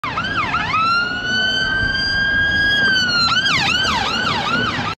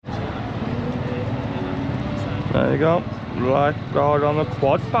There you go, lifeguard on a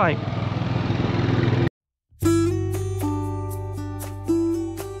quad bike.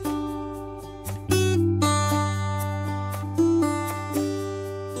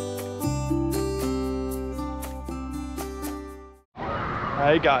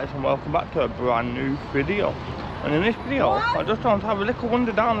 Hey guys, and welcome back to a brand new video. And in this video, I just want to have a little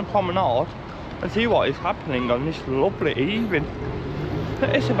wander down the promenade and see what is happening on this lovely evening.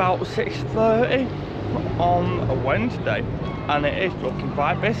 It's about 6:30 on a Wednesday, and it is looking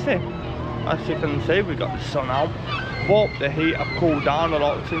quite busy. As you can see, we've got the sun out, but the heat have cooled down a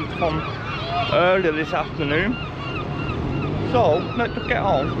lot since from earlier this afternoon. So let's just get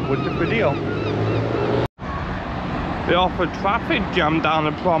on with the video. The offered traffic jam down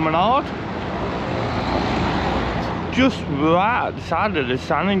the promenade, just right at the side of the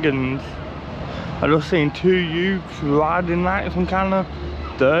Sanigans. I just seen two youths riding like some kind of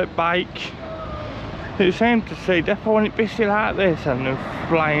dirt bike. It seems to see definitely when it's busy like this and they're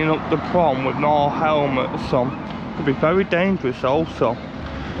flying up the prom with no helmets, so it could be very dangerous also.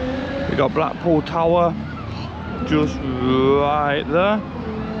 We got Blackpool Tower just right there.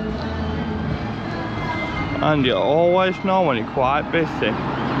 And you always know when it's quite busy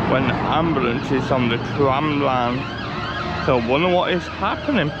when the ambulance is on the tram line. So I wonder what is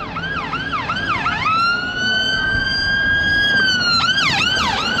happening.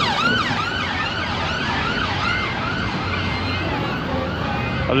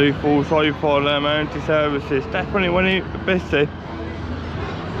 I do feel sorry for the emergency services, definitely when it's busy.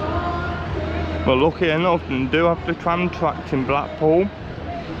 But lucky enough, they do have the tram tracks in Blackpool.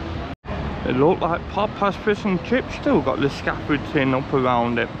 It looked like Popeyes fish and chips still got the scaffolding up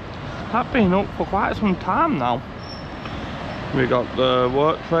around it. That's been up for quite some time now. We got the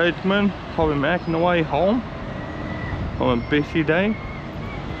work tradesmen probably making their way home on a busy day.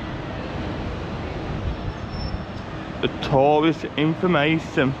 The tourist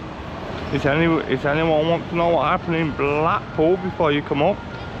information. If anyone wants to know what happened in Blackpool before you come up,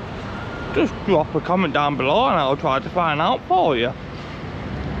 just drop a comment down below and I'll try to find out for you.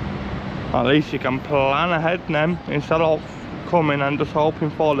 At least you can plan ahead then, instead of coming and just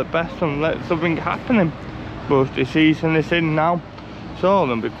hoping for the best and let something happening. But the season is in now, so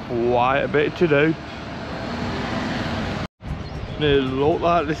there'll be quite a bit to do. It looks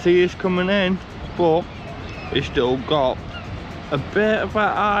like the sea is coming in, but it's still got a bit of an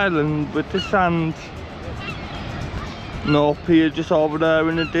island with the sand. North Pier just over there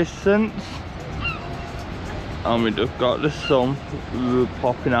in the distance. And we just got the sun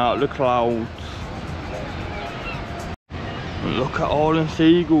popping out of the clouds. And look at all the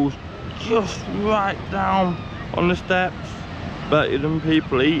seagulls just right down on the steps. Better than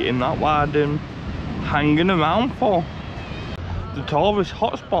people eating, that why they're hanging around for. The tourist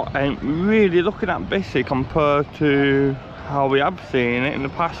hotspot ain't really looking that busy compared to how we have seen it in the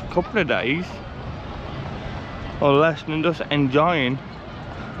past couple of days. Unless they're just enjoying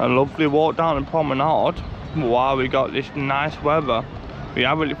a lovely walk down the promenade while we got this nice weather. We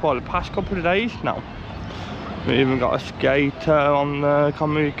have it for the past couple of days now. We even got a skater on the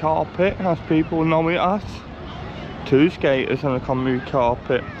community carpet, as people know it as. Two skaters on the community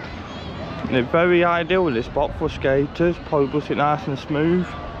carpet. They're very ideal with this spot for skaters, probably just it nice and smooth.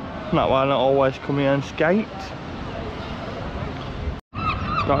 That's why they always come here and skate.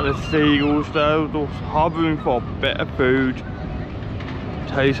 Got the seagulls there, just hovering for a bit of food.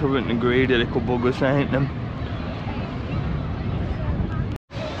 Taste of it, the greedy little buggers, ain't them?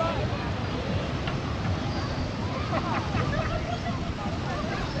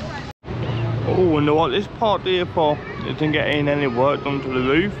 Oh, wonder what this part here for? Isn't getting any work done to the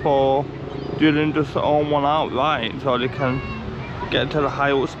roof, or do they just own one outright so they can get to the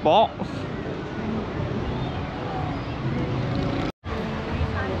high up spots?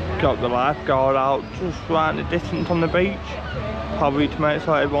 Got the lifeguard out just right in the distance on the beach, probably to make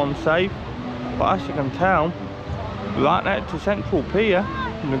sure everyone's safe. But as you can tell, right next to Central Pier,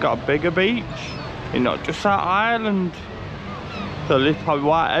 we've got a bigger beach. It's not just that island. So this is probably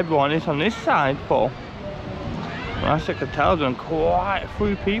why everyone is on this side for. And as you can tell, there's quite a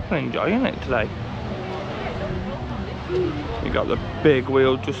few people enjoying it today. You got the big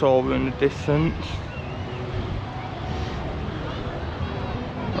wheel just over in the distance.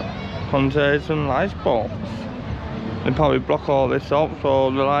 Containers and lifeboats. They probably block all this up so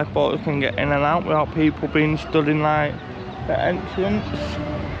the lifeboats can get in and out without people being stood in like the entrance.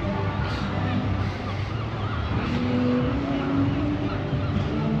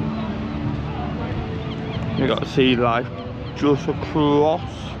 You got sea life just across.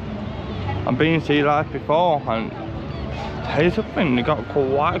 I've been in sea life before and here's something, they got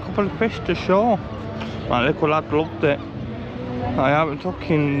quite a couple of fish to show. My little lad loved it. I haven't took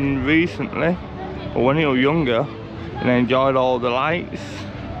him recently, but when he was younger, and enjoyed all the lights.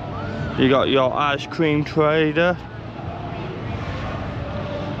 You got your ice cream trader.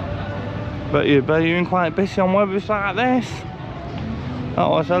 But you're been quite busy on weathers like this. That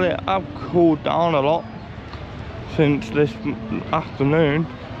was it. I've cooled down a lot since this afternoon,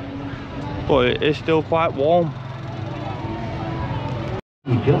 but it is still quite warm.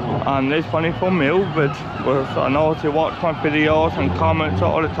 And this funny for Milford was, I know she watched my videos and comments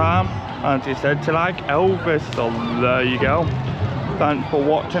all the time, and she said she like Elvis, so there you go. Thanks for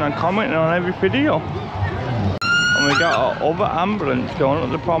watching and commenting on every video. And we got our other ambulance going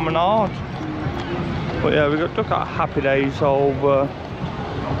up the promenade. But yeah, we took our happy days over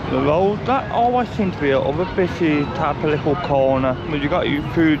the road. That always seems to be another busy type of little corner. But you got your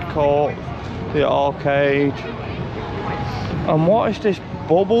food court, the arcade. And what is this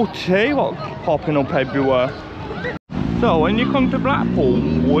bubble tea what's popping up everywhere? So when you come to Blackpool,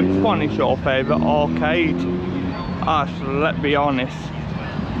 which one is your favourite arcade? Let's be honest,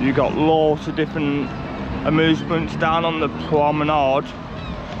 you got lots of different amusements down on the promenade.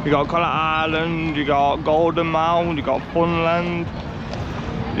 You got Colour Island, you got Golden Mound, you got Funland,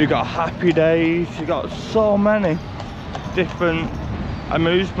 you got Happy Days, you got so many different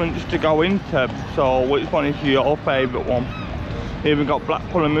amusements to go into. So which one is your favourite one? Even got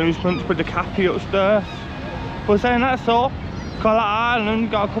Blackpool Amusements with the cafe upstairs. But saying that, so Colour Island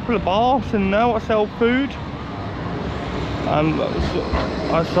got a couple of bars in there that sell food. And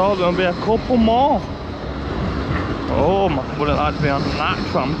I saw there'll be a couple more. Oh, I wouldn't like to be on that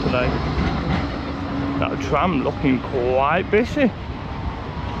tram today. That tram looking quite busy.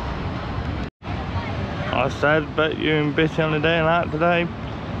 I said, bet you're busy on the day like today.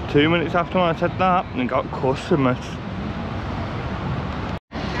 2 minutes after I said that, and got customers.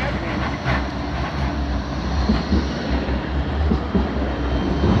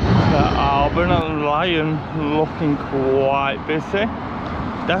 The Albert Lion looking quite busy.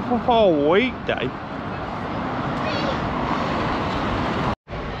 Definitely for a weekday.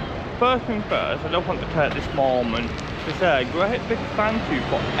 First thing first, I just want to take this moment to say a great big thank you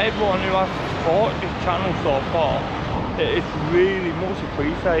for everyone who has supported this channel so far. It is really much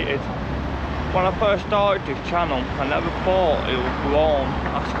appreciated. When I first started this channel, I never thought it would grow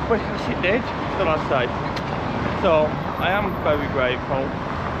as quick as it did, shall I say. So I am very grateful.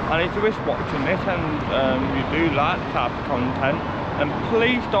 And if you wish watching this and you do like this type of content, then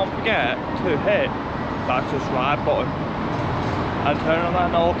please don't forget to hit that subscribe button and turn on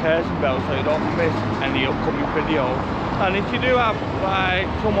that notification bell so you don't miss any upcoming videos. And if you do have like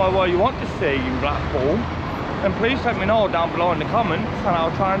somewhere where you want to see in Blackpool, then please let me know down below in the comments and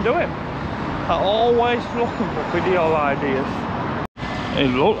I'll try and do it. I'm always looking for video ideas. It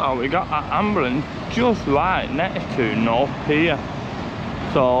looks like we got an ambulance just right next to North Pier.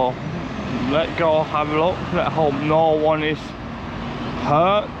 So let's go have a look. Let's hope no one is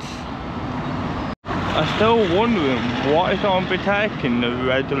hurt. I'm still wondering what is going to be taking the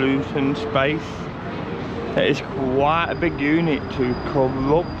resolution space. It is quite a big unit to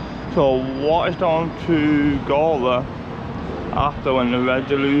cover up. So what is going to go there after when the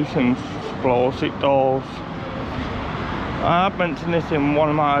resolution explosive doors? I've mentioned this in one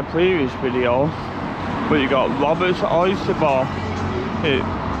of my previous videos, but you got Robert's Oyster Bar.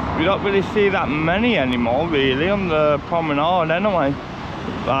 We don't really see that many anymore really on the promenade anyway.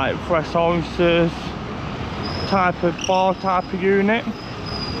 Like fresh oysters, type of bar, type of unit.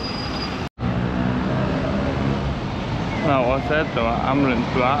 Now I said the ambulance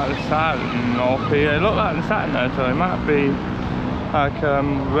right at the side of North Pier. It looked like they're sat in there, so it might be like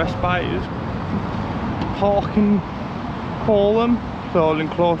respirators parking for them, so they're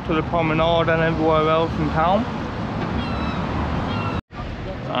close to the promenade and everywhere else in town.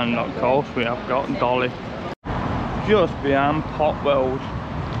 And of course we have got Dolly just behind Pop World,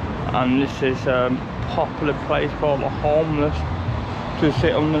 and this is a popular place for the homeless to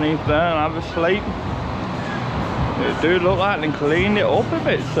sit underneath there and have a sleep. It do look like they cleaned it up a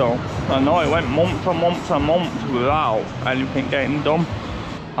bit, so I know it went months and months and months without anything getting done.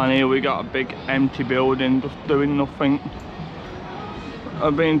 And here we got a big empty building just doing nothing.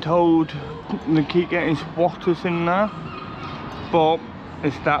 I've been told they keep getting squatters in there, but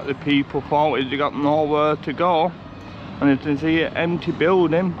it's that the people thought they got nowhere to go, and if they see an empty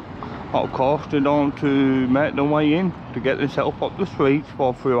building, of course they don't to make their way in to get themselves up the streets for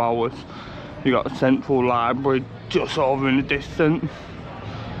a few hours. You got a central library just over in the distance,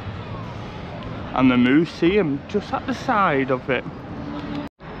 and the museum just at the side of it.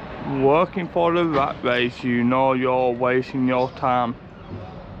 Working for the rat race, you know you're wasting your time.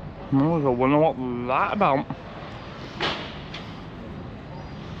 I wonder what that about.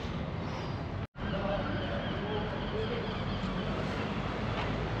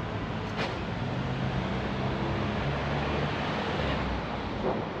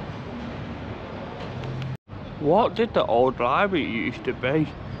 What did the old library used to be?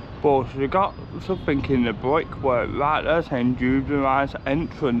 But we got something in the brickwork right there saying juvenile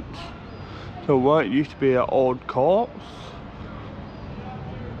entrance. So where it used to be an old courts.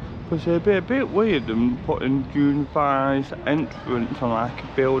 Because it'd be a bit weird them putting juvenile entrance on like a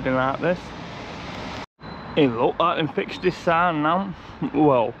building like this. It looked like they fixed this sign now.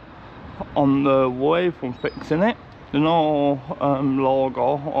 Well, on the way from fixing it. There's no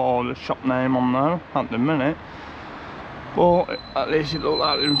logo or the shop name on there at the minute, but at least it looked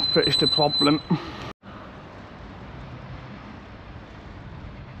like they fixed the problem.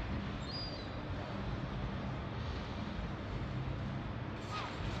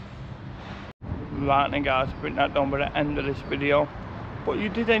 Right then guys, I think that's done by the end of this video. But you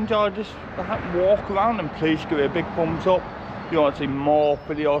did enjoy this walk around, and please give it a big thumbs up. If you want to see more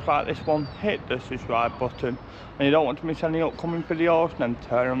videos like this one, hit the subscribe button. And you don't want to miss any upcoming videos, then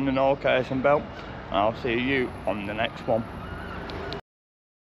turn on the notification bell. And I'll see you on the next one.